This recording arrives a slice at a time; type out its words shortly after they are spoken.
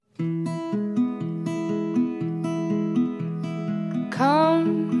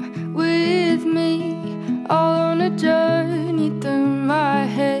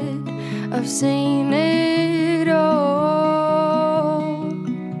I've seen it all.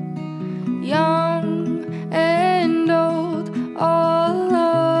 Young and old, all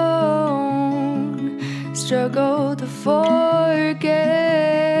alone, struggle to forget.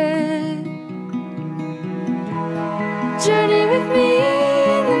 Journey with me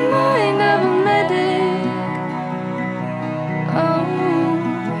in the mind of a medic. Oh,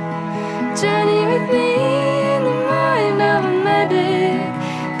 journey with me in the mind of a medic,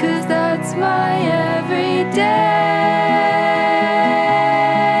 'cause that's my everyday.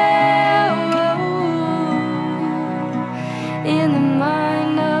 In the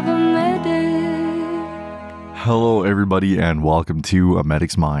mind of a medic. Hello, everybody, and welcome to A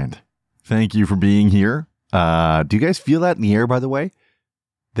Medic's Mind. Thank you for being here. Do you guys feel that in the air, by the way?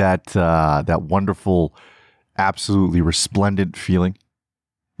 That wonderful, absolutely resplendent feeling?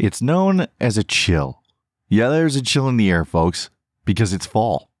 It's known as a chill. Yeah, there's a chill in the air, folks, because it's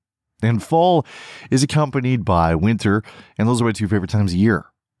fall. And fall is accompanied by winter, and those are my two favorite times of year.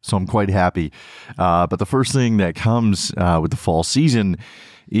 So I'm quite happy. But the first thing that comes with the fall season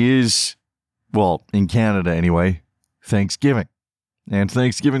is, well, in Canada anyway, Thanksgiving. And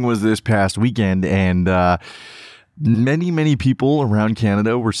Thanksgiving was this past weekend, and many people around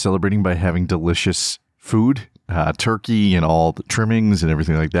Canada were celebrating by having delicious food, turkey and all the trimmings and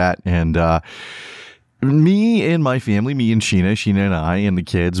everything like that. And me and my family, me and Sheena and I and the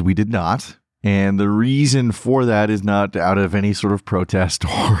kids, we did not. And the reason for that is not out of any sort of protest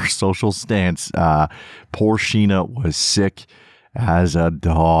or social stance. Poor Sheena was sick as a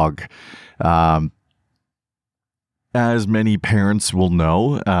dog. As many parents will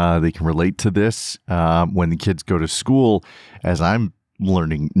know, they can relate to this when the kids go to school, as I'm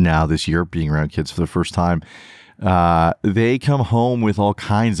learning now this year, being around kids for the first time. They come home with all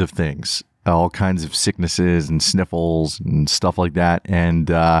kinds of things, all kinds of sicknesses and sniffles and stuff like that. And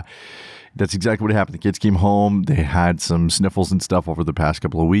that's exactly what happened. The kids came home. They had some sniffles and stuff over the past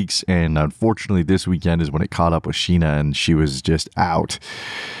couple of weeks. And unfortunately, this weekend is when it caught up with Sheena, and she was just out.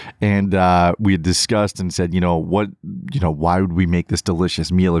 And we had discussed and said, why would we make this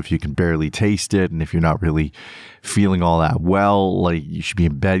delicious meal if you can barely taste it? And if you're not really feeling all that well, like, you should be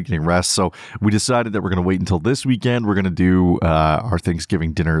in bed getting rest. So we decided that we're going to wait until this weekend. We're going to do our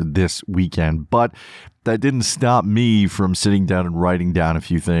Thanksgiving dinner this weekend. But that didn't stop me from sitting down and writing down a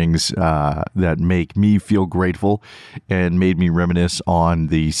few things that make me feel grateful and made me reminisce on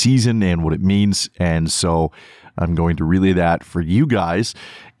the season and what it means. And so I'm going to relay that for you guys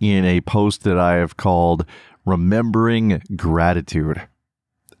in a post that I have called Remembering Gratitude.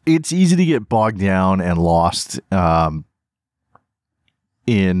 It's easy to get bogged down and lost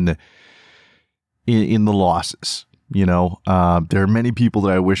in the losses. There are many people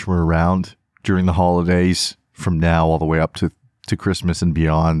that I wish were around during the holidays, from now all the way up to Christmas and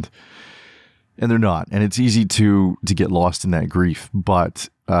beyond, and they're not. And it's easy to get lost in that grief. But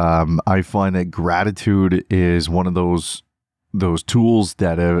I find that gratitude is one of those tools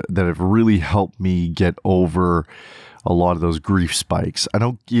that have really helped me get over a lot of those grief spikes.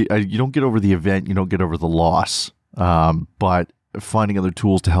 You don't get over the event, you don't get over the loss, but finding other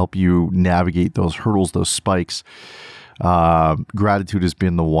tools to help you navigate those hurdles, those spikes. Gratitude has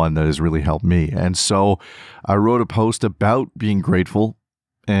been the one that has really helped me. And so I wrote a post about being grateful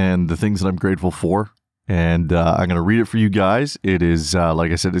and the things that I'm grateful for. And I'm going to read it for you guys. It is,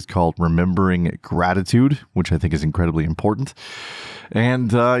 like I said, it's called Remembering Gratitude, which I think is incredibly important.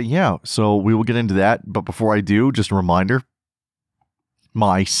 And so we will get into that. But before I do, just a reminder,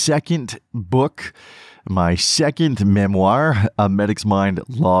 my second book, my second memoir, A Medic's Mind,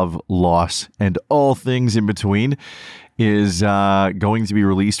 Love, Loss, and All Things in Between, is going to be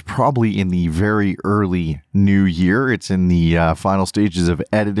released probably in the very early new year. It's in the final stages of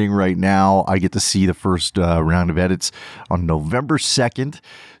editing right now. I get to see the first round of edits on November 2nd.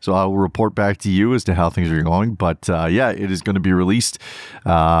 So I will report back to you as to how things are going. But it is going to be released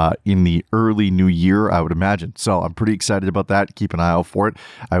in the early new year, I would imagine. So I'm pretty excited about that. Keep an eye out for it.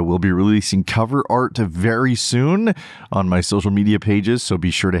 I will be releasing cover art very soon on my social media pages. So be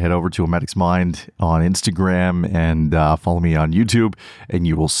sure to head over to A Medic's Mind on Instagram and follow me on YouTube, and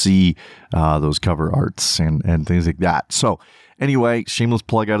you will see those cover arts and things like that. So anyway, shameless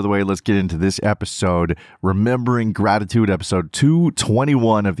plug out of the way. Let's get into this episode, Remembering Gratitude, episode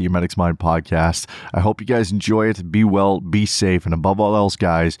 221 of the A Medic's Mind podcast. I hope you guys enjoy it. Be well, be safe, and above all else,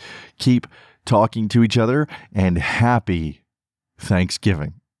 guys, keep talking to each other, and happy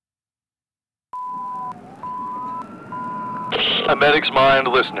Thanksgiving. A Medic's Mind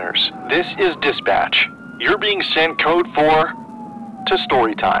listeners, this is Dispatch. You're being sent code 4 to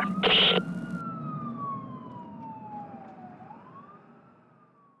story time.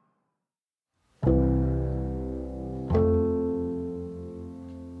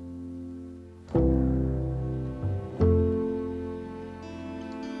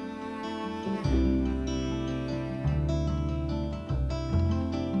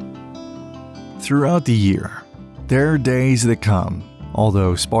 Throughout the year, there are days that come,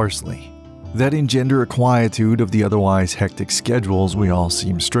 although sparsely, that engender a quietude of the otherwise hectic schedules we all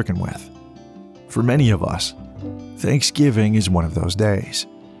seem stricken with. For many of us, Thanksgiving is one of those days.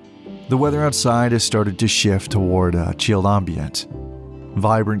 The weather outside has started to shift toward a chilled ambience.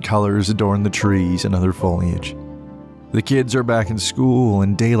 Vibrant colors adorn the trees and other foliage. The kids are back in school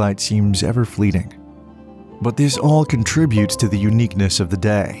and daylight seems ever fleeting. But this all contributes to the uniqueness of the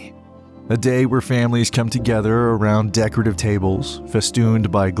day. A day where families come together around decorative tables,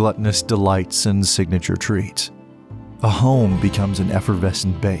 festooned by gluttonous delights and signature treats. A home becomes an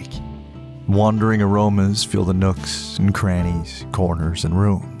effervescent bake. Wandering aromas fill the nooks and crannies, corners, and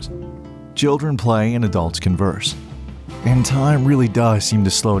rooms. Children play and adults converse. And time really does seem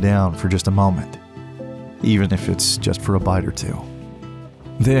to slow down for just a moment, even if it's just for a bite or two.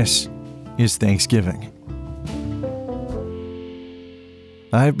 This is Thanksgiving.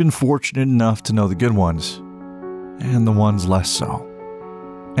 I've been fortunate enough to know the good ones, and the ones less so.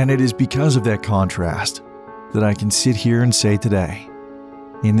 And it is because of that contrast that I can sit here and say today,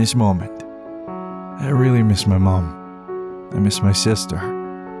 in this moment, I really miss my mom. I miss my sister.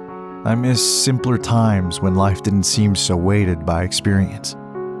 I miss simpler times when life didn't seem so weighted by experience.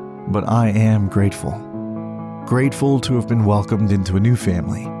 But I am grateful. Grateful to have been welcomed into a new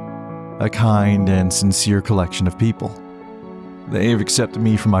family, a kind and sincere collection of people. They have accepted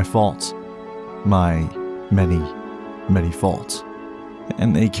me for my faults, my many, many faults,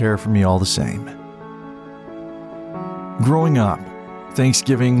 and they care for me all the same. Growing up,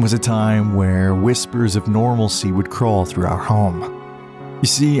 Thanksgiving was a time where whispers of normalcy would crawl through our home. You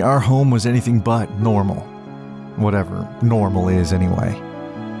see, our home was anything but normal. Whatever normal is anyway.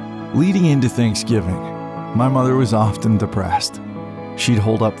 Leading into Thanksgiving, my mother was often depressed. She'd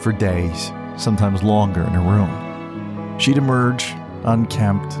hold up for days, sometimes longer in her room. She'd emerge,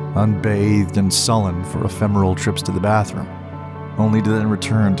 unkempt, unbathed, and sullen for ephemeral trips to the bathroom, only to then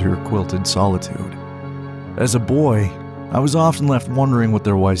return to her quilted solitude. As a boy, I was often left wondering what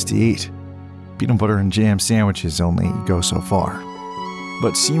there was to eat. Peanut butter and jam sandwiches only go so far.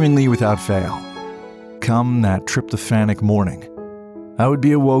 But seemingly without fail, come that tryptophanic morning, I would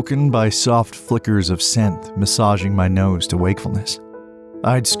be awoken by soft flickers of scent massaging my nose to wakefulness.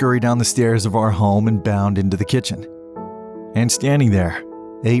 I'd scurry down the stairs of our home and bound into the kitchen. And standing there,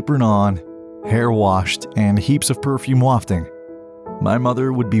 apron on, hair washed, and heaps of perfume wafting, my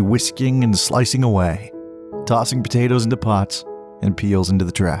mother would be whisking and slicing away, tossing potatoes into pots and peels into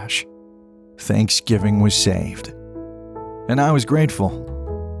the trash. Thanksgiving was saved. And I was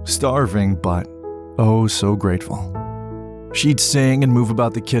grateful. Starving, but oh so grateful. She'd sing and move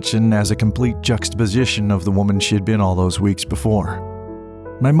about the kitchen as a complete juxtaposition of the woman she'd been all those weeks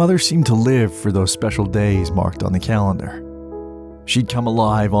before. My mother seemed to live for those special days marked on the calendar. She'd come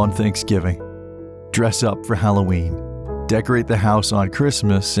alive on Thanksgiving, dress up for Halloween, decorate the house on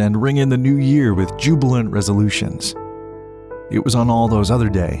Christmas, and ring in the new year with jubilant resolutions. It was on all those other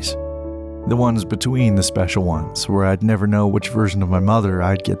days, the ones between the special ones, where I'd never know which version of my mother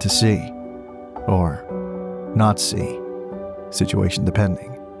I'd get to see, or not see, situation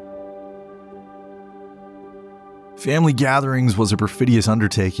depending. Family gatherings was a perfidious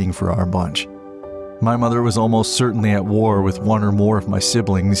undertaking for our bunch. My mother was almost certainly at war with one or more of my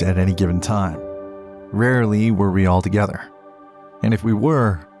siblings at any given time. Rarely were we all together. And if we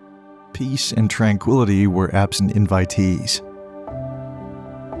were, peace and tranquility were absent invitees.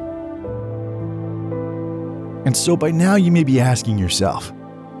 And so by now you may be asking yourself,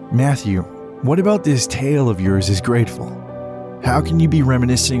 Matthew, what about this tale of yours is grateful? How can you be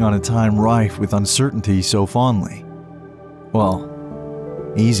reminiscing on a time rife with uncertainty so fondly?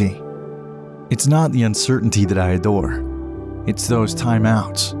 Well, easy. It's not the uncertainty that I adore. It's those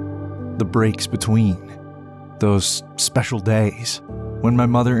timeouts, the breaks between, those special days when my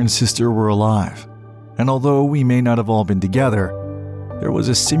mother and sister were alive. And although we may not have all been together, there was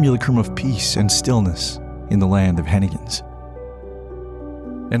a simulacrum of peace and stillness in the land of Hennigans.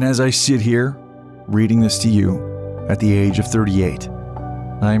 And as I sit here, reading this to you at the age of 38,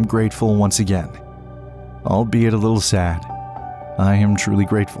 I am grateful once again. Albeit a little sad, I am truly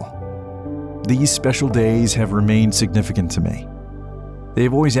grateful. These special days have remained significant to me.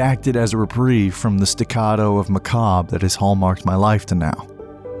 They've always acted as a reprieve from the staccato of macabre that has hallmarked my life to now.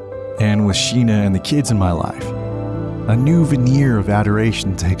 And with Sheena and the kids in my life, a new veneer of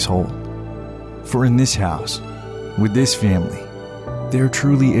adoration takes hold. For in this house, with this family, there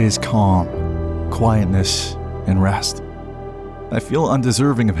truly is calm, quietness, and rest. I feel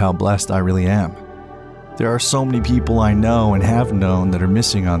undeserving of how blessed I really am. There are so many people I know and have known that are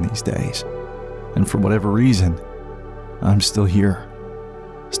missing on these days. And for whatever reason, I'm still here,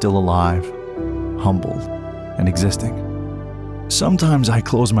 still alive, humbled, and existing. Sometimes I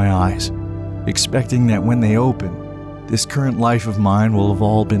close my eyes, expecting that when they open, this current life of mine will have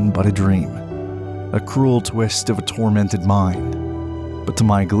all been but a dream, a cruel twist of a tormented mind. But to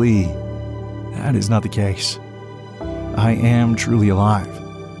my glee, that is not the case. I am truly alive,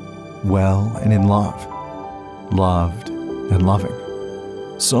 well and in love, loved and loving.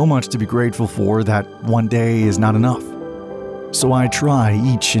 So much to be grateful for that one day is not enough. So I try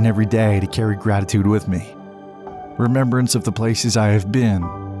each and every day to carry gratitude with me, remembrance of the places I have been,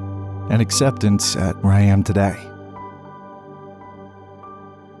 and acceptance at where I am today.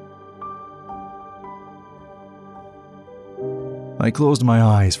 I closed my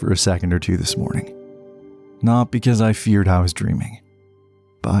eyes for a second or two this morning, not because I feared I was dreaming,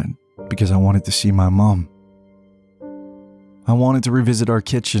 but because I wanted to see my mom. I wanted to revisit our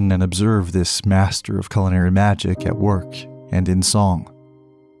kitchen and observe this master of culinary magic at work and in song.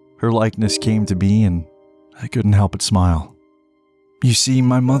 Her likeness came to me and I couldn't help but smile. You see,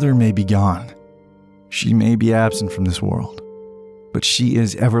 my mother may be gone. She may be absent from this world, but she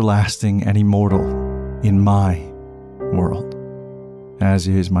is everlasting and immortal in my world, as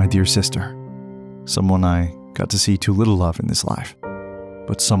is my dear sister, someone I got to see too little of in this life,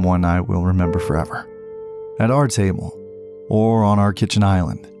 but someone I will remember forever. At our table, or on our kitchen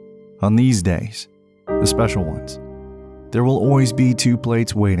island, on these days, the special ones, there will always be 2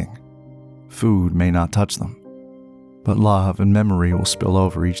 plates waiting. Food may not touch them, but love and memory will spill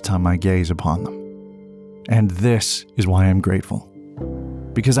over each time I gaze upon them. And this is why I'm grateful,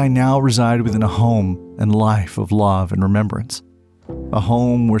 because I now reside within a home and life of love and remembrance, a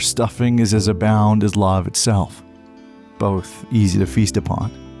home where stuffing is as abound as love itself, both easy to feast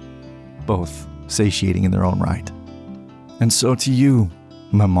upon, both satiating in their own right. And so to you,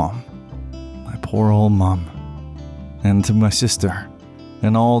 my mom, my poor old mom, and to my sister,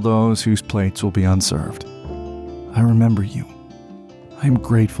 and all those whose plates will be unserved, I remember you. I am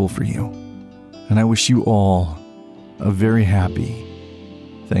grateful for you, and I wish you all a very happy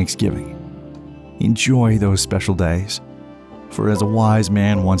Thanksgiving. Enjoy those special days, for as a wise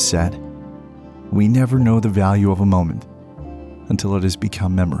man once said, we never know the value of a moment until it has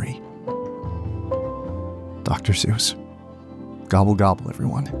become memory. Dr. Seuss. Gobble gobble,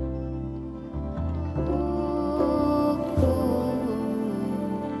 everyone.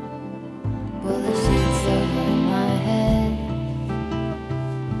 Well, the sheets over my head,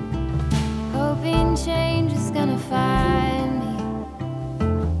 hoping change is gonna find me.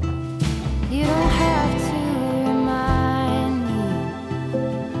 You don't have to remind me.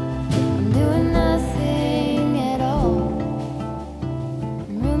 I'm doing nothing at all.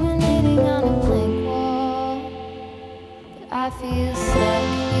 I'm ruminating on a blank wall. I feel stuck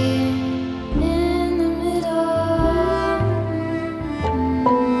here in the middle.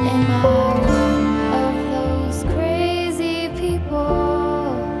 Am I one of those crazy people?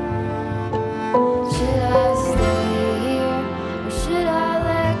 Should I stay here or should I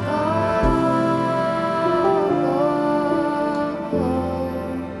let go?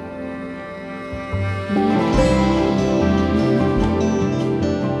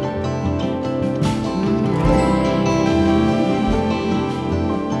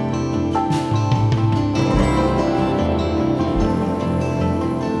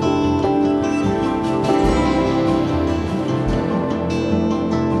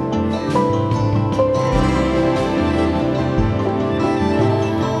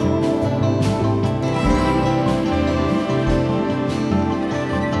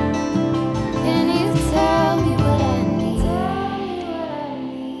 Can you tell me what I need?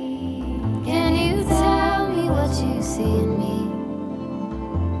 Can you tell me what you see in me?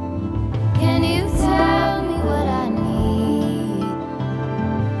 Can you tell me what I need?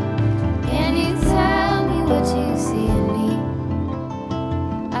 Can you tell me what you see in me?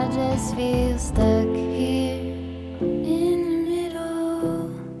 I just feel stuck here in the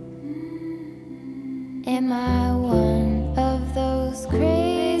middle. Am I one of those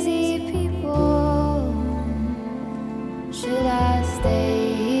crazy people? Should I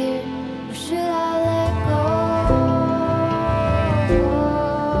stay here or should I let go?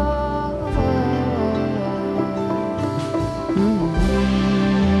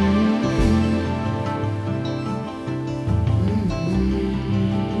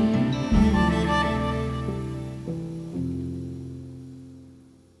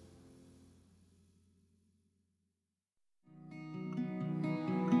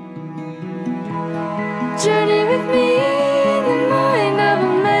 Journey with me in the mind of a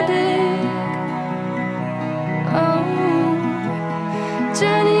medic. Oh,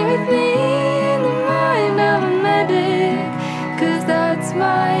 journey with me in the mind of a medic, 'cause that's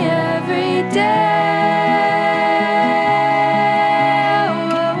my everyday.